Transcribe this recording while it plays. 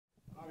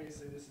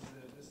obviously this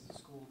is a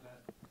school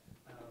that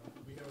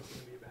we know it's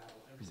going to be a battle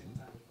every single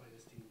time we play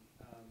this team,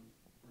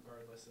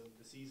 regardless of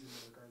the season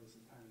or regardless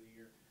of the time of the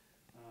year.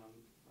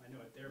 I know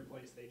at their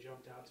place they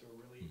jumped out to a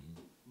really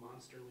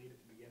monster lead at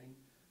the beginning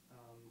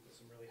with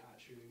some really hot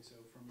shooting.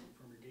 So from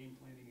your game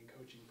planning and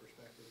coaching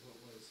perspective, what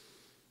was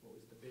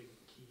the big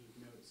key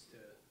notes to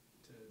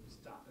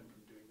stop them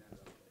from doing that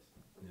at other place?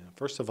 Yeah,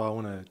 first of all, I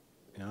want to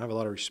I have a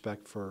lot of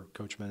respect for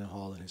Coach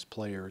Mendenhall and his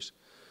players.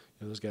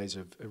 Those guys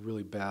have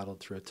really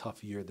battled through a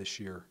tough year this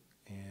year,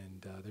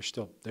 and they're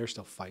still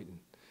fighting.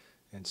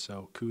 And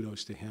so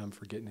kudos to him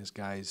for getting his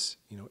guys,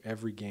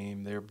 every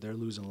game. They're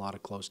losing a lot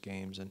of close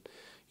games. And,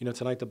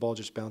 tonight the ball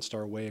just bounced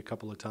our way a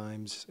couple of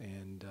times.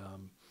 And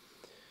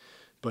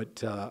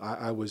but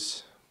I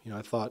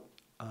thought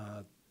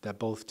that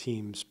both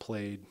teams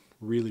played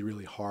really,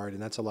 really hard,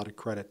 and that's a lot of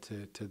credit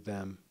to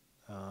them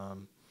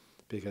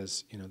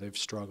because, they've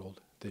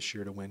struggled this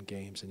year to win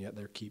games, and yet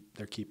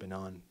they're keeping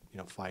on,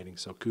 fighting.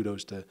 So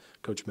kudos to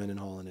Coach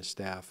Mendenhall and his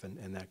staff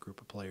and that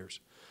group of players.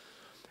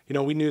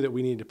 We knew that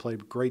we needed to play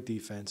great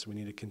defense. We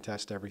needed to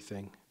contest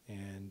everything.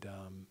 And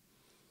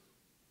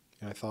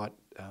I thought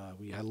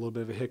we had a little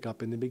bit of a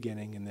hiccup in the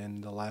beginning, and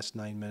then the last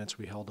 9 minutes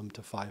we held them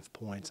to 5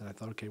 points. And I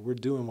thought, okay, we're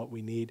doing what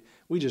we need.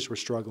 We just were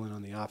struggling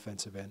on the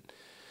offensive end.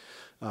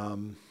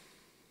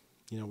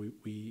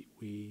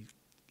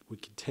 We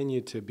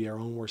continue to be our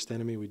own worst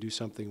enemy. We do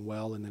something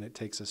well, and then it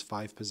takes us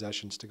 5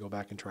 possessions to go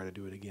back and try to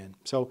do it again.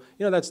 So,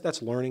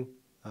 that's learning.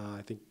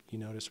 I think you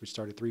noticed we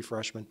started 3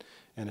 freshmen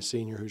and a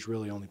senior who's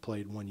really only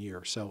played 1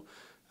 year. So,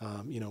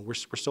 we're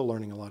still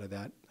learning a lot of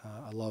that.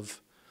 I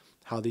love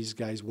how these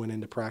guys went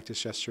into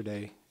practice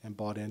yesterday and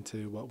bought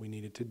into what we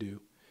needed to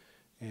do,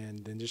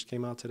 and then just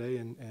came out today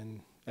and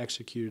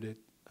executed it.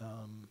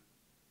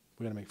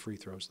 We got to make free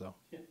throws, though.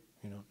 Yeah.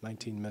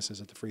 19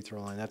 misses at the free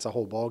throw line. That's a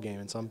whole ball game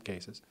in some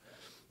cases.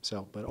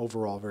 So, but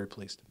overall, very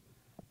pleased.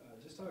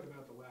 Just talk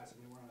about the last.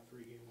 We're on a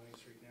 3-game winning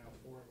streak now.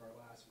 4 of our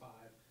last 5.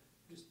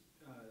 Just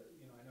I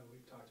know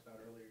we've talked about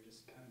earlier,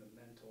 just kind of a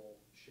mental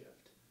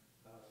shift.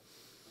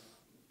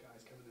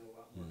 Guys coming in a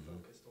lot more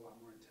focused, a lot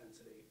more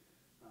intensity,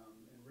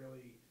 and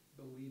really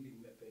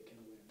believing that they can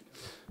win.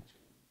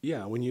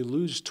 Yeah, when you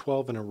lose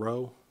 12 in a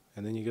row,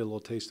 and then you get a little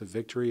taste of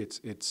victory,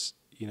 it's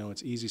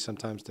easy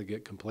sometimes to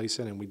get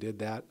complacent, and we did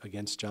that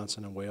against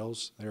Johnson and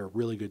Wales. They're a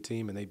really good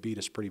team, and they beat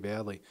us pretty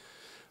badly.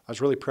 I was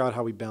really proud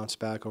how we bounced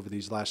back over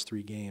these last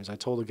 3 games. I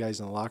told the guys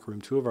in the locker room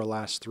 2 of our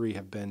last 3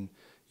 have been,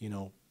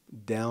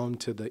 down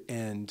to the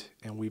end,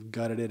 and we've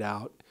gutted it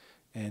out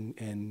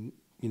and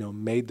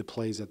made the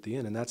plays at the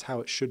end. And that's how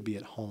it should be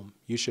at home.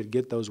 You should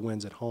get those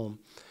wins at home.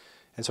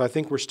 And so I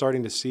think we're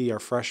starting to see our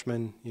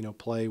freshmen,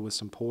 play with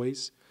some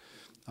poise.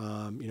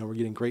 We're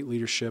getting great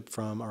leadership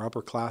from our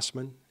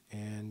upperclassmen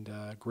and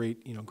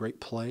great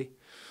play.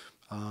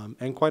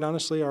 And quite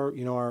honestly, our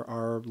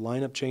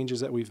lineup changes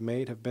that we've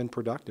made have been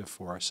productive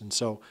for us. And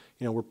so,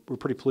 we're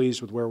pretty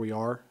pleased with where we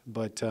are.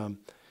 But,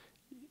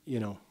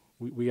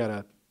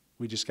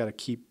 we just got to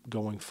keep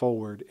going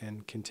forward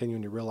and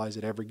continuing to realize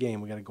that every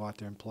game we got to go out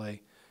there and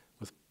play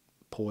with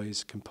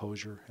poise,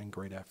 composure, and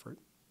great effort.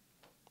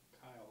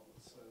 Kyle,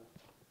 let's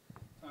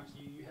talk to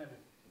you. You had a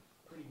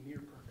pretty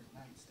near perfect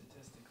night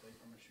statistically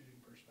from a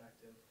shooting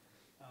perspective,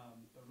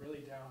 but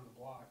really down the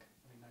block.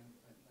 I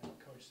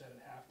Coach said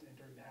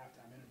during the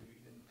halftime interview,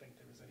 he didn't think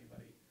there was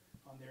anybody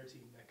on their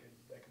team that could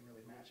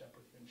really match up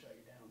with you and shut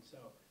you down. So,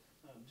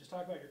 just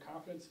talk about your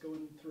confidence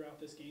going throughout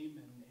this game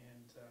and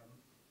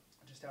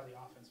just how the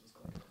offense was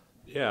clicking.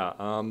 Yeah,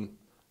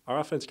 our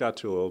offense got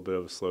to a little bit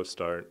of a slow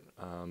start,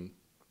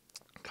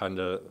 kind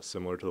of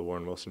similar to the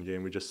Warren Wilson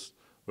game. We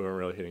weren't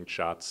really hitting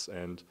shots,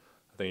 and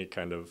I think it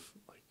kind of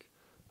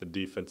the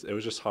defense. It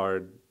was just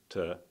hard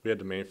we had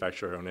to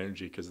manufacture our own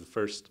energy because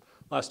the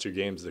last 2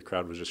 games the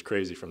crowd was just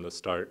crazy from the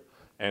start.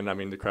 And,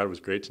 the crowd was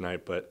great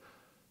tonight, but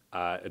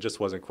it just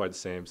wasn't quite the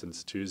same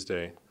since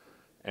Tuesday.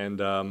 And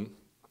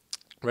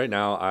right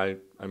now, I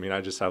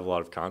just have a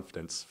lot of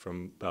confidence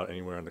from about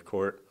anywhere on the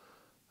court.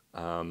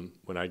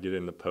 When I get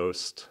in the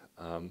post,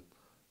 I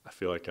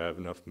feel like I have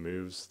enough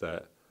moves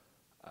that,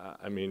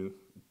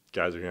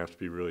 guys are going to have to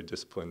be really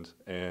disciplined.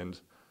 And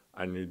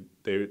I knew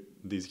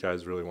these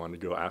guys really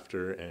wanted to go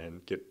after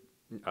and get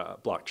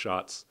block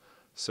shots.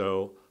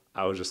 So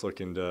I was just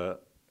looking to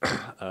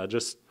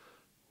just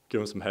give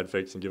them some head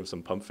fakes and give them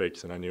some pump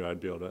fakes, and I knew I'd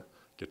be able to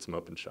get some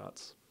open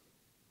shots.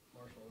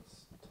 Marshall,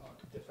 let's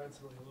talk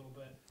defensively a little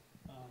bit.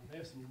 They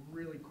have some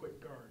really quick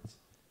guards.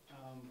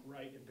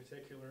 Wright in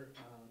particular,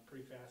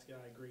 pretty fast guy.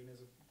 Green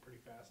is a pretty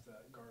fast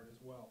guard as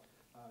well.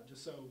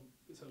 Just so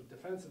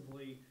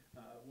defensively,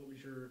 what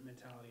was your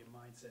mentality and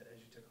mindset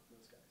as you took on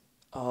those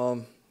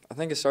guys? I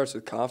think it starts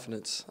with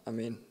confidence.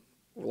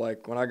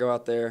 When I go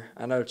out there,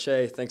 I know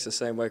Che thinks the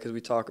same way because we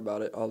talk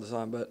about it all the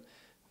time, but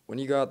when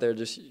you go out there,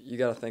 you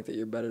got to think that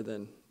you're better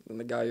than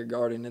the guy you're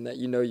guarding and that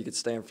you could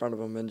stay in front of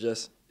him. And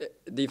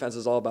defense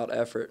is all about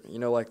effort.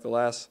 The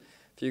last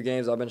few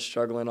games I've been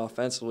struggling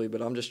offensively,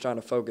 but I'm just trying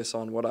to focus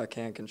on what I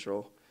can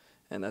control,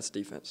 and that's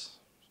defense.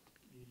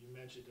 You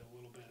mentioned a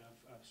little bit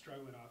of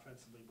struggling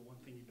offensively, but one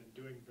thing you've been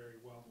doing very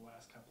well the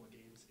last couple of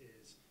games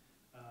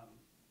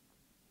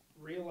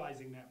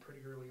Realizing that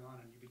pretty early on,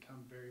 and you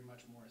become very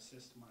much more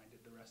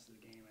assist-minded the rest of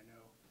the game. I know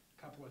a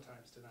couple of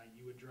times tonight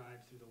you would drive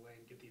through the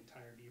lane, get the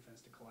entire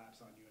defense to collapse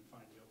on you and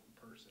find the open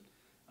person.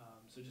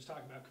 So just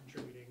talk about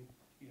contributing,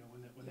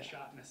 when the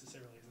shot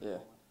necessarily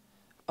isn't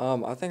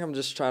falling. I think I'm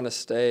just trying to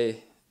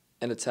stay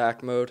in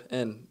attack mode,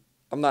 and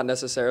I'm not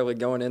necessarily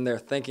going in there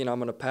thinking I'm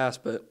going to pass,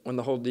 but when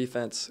the whole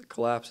defense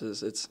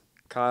collapses, it's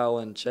Kyle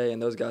and Che,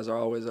 and those guys are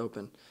always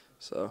open.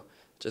 So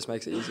it just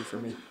makes it easy for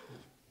me.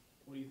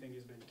 What do you think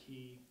has been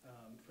key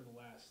for the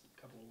last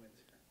couple of wins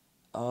here?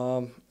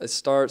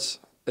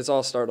 It's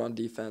all started on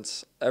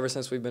defense. Ever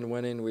since we've been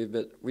winning,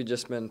 we've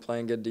just been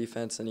playing good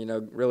defense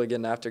and really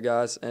getting after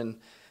guys. And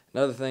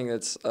another thing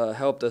that's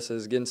helped us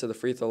is getting to the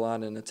free throw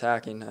line and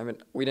attacking. I mean,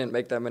 we didn't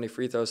make that many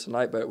free throws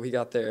tonight, but we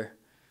got there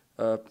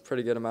a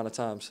pretty good amount of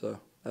times, so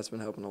that's been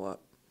helping a lot.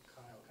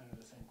 Kyle, kind of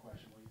the same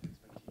question. What do you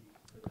think has been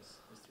key for this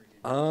 3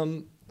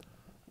 games?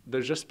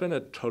 There's just been a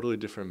totally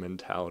different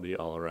mentality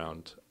all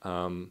around.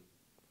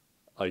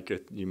 Like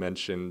you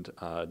mentioned,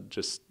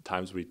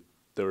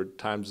 there were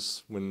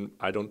times when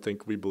I don't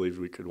think we believed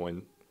we could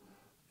win,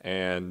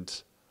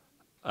 and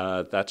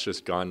that's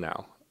just gone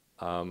now.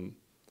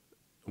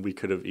 We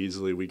could have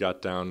we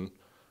got down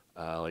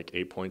like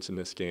 8 points in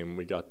this game.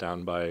 We got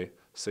down by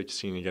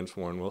 16 against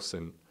Warren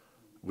Wilson.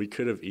 We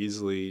could have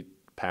easily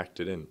packed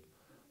it in,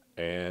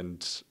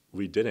 and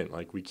we didn't.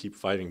 Like, we keep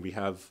fighting. We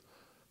have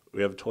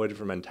a totally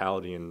different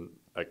mentality and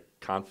a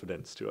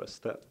confidence to us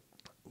that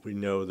we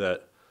know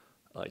that,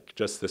 like,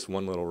 just this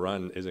one little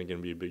run isn't going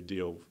to be a big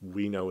deal.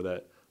 We know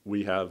that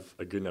we have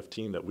a good enough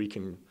team that we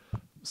can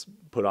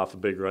put off a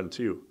big run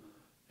too,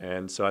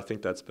 and so I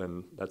think that's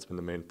been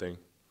the main thing.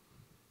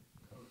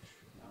 Coach,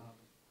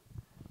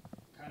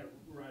 kind of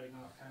riding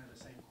off kind of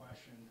the same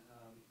question,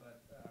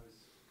 but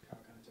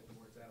Kyle kind of took the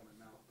words out of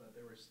my mouth. But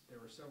there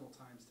were several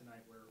times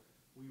tonight where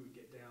we would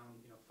get down,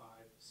 5,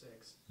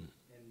 6,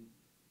 and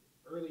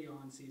early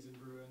on season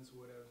Bruins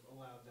would have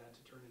allowed that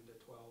to turn into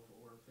 12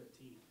 or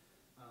 15.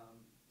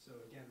 So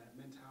again, that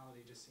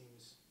mentality just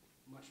seems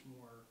much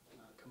more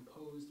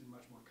composed and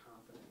much more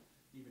confident,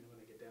 even when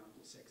they get down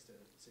 6 to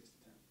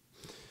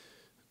 10.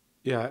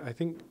 Yeah, I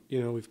think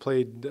we've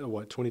played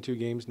 22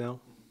 games now,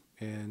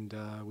 and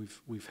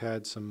we've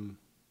had some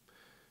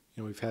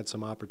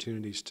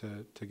opportunities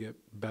to get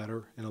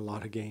better in a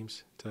lot of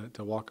games,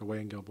 to walk away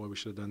and go, boy, we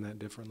should have done that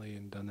differently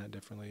and done that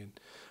differently. And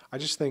I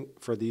just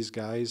think for these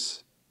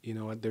guys,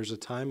 there's a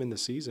time in the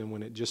season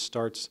when it just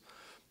starts.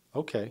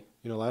 Okay,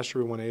 last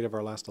year we won 8 of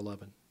our last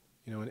 11.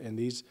 And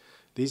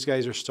these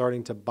guys are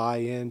starting to buy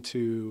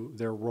into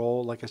their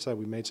role. Like I said,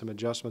 we made some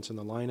adjustments in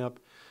the lineup,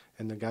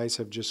 and the guys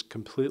have just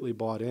completely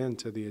bought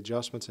into the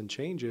adjustments and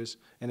changes,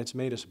 and it's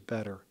made us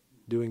better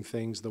doing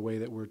things the way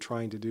that we're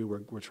trying to do.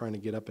 We're trying to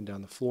get up and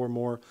down the floor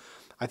more.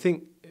 I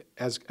think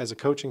as a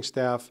coaching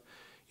staff,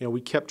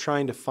 we kept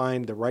trying to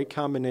find the right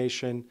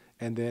combination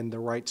and then the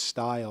right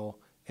style,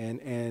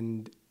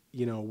 and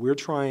we're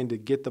trying to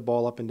get the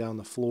ball up and down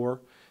the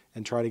floor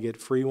and try to get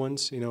free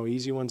ones,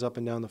 easy ones up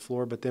and down the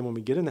floor. But then when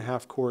we get in the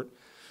half court,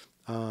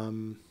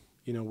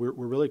 we're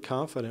really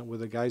confident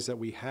with the guys that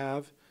we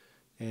have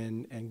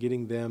and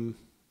getting them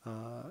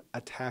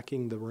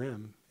attacking the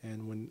rim.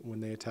 And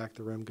when they attack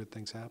the rim, good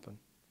things happen.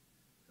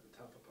 A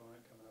tough opponent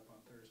coming up on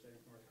Thursday,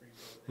 North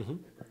Greenville.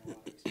 They bring a lot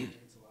of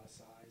experience, a lot of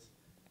size,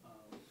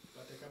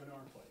 but they're coming to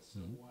our place. So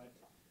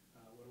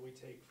what do we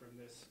take from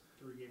this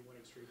 3-game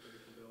winning streak that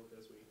we can build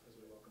as we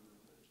welcome them?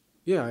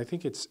 Yeah, I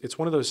think it's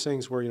one of those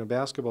things where,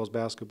 basketball is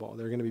basketball.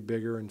 They're going to be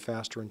bigger and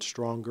faster and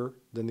stronger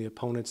than the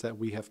opponents that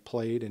we have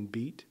played and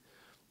beat.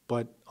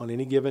 But on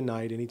any given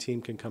night, any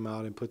team can come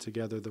out and put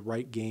together the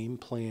right game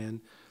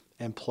plan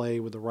and play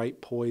with the right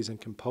poise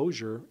and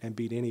composure and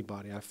beat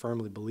anybody. I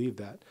firmly believe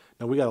that.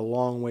 Now, we got a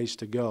long ways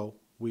to go.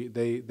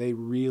 They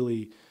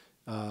really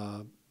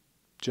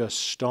just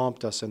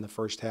stomped us in the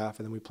first half,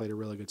 and then we played a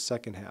really good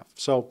second half.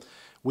 So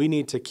we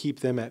need to keep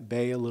them at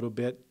bay a little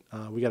bit.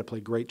 We got to play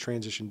great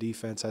transition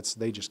defense.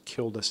 They just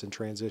killed us in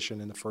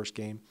transition in the first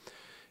game,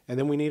 and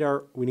then we need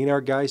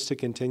our guys to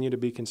continue to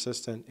be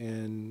consistent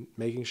in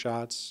making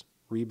shots,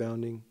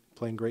 rebounding,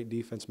 playing great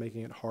defense,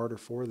 making it harder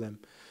for them.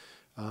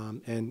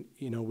 And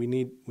we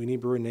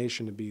need Bruin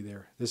Nation to be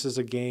there. This is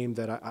a game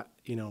that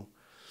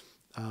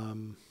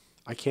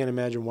I can't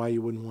imagine why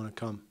you wouldn't want to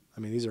come.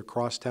 I mean, these are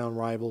crosstown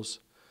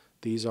rivals.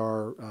 These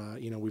are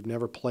we've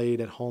never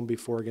played at home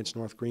before against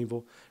North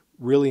Greenville.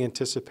 Really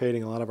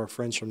anticipating a lot of our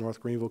friends from North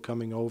Greenville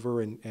coming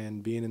over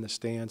and being in the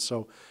stands.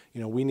 So,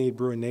 we need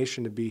Bruin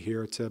Nation to be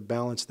here to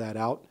balance that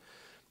out.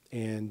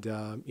 And,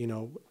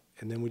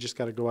 and then we just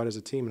got to go out as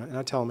a team. And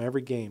I tell them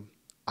every game,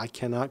 I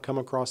cannot come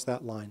across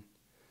that line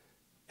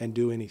and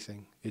do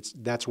anything.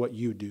 That's what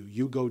you do.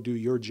 You go do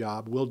your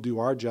job. We'll do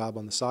our job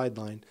on the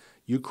sideline.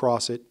 You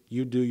cross it.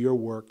 You do your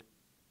work.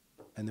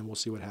 And then we'll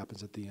see what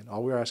happens at the end.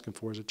 All we're asking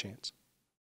for is a chance.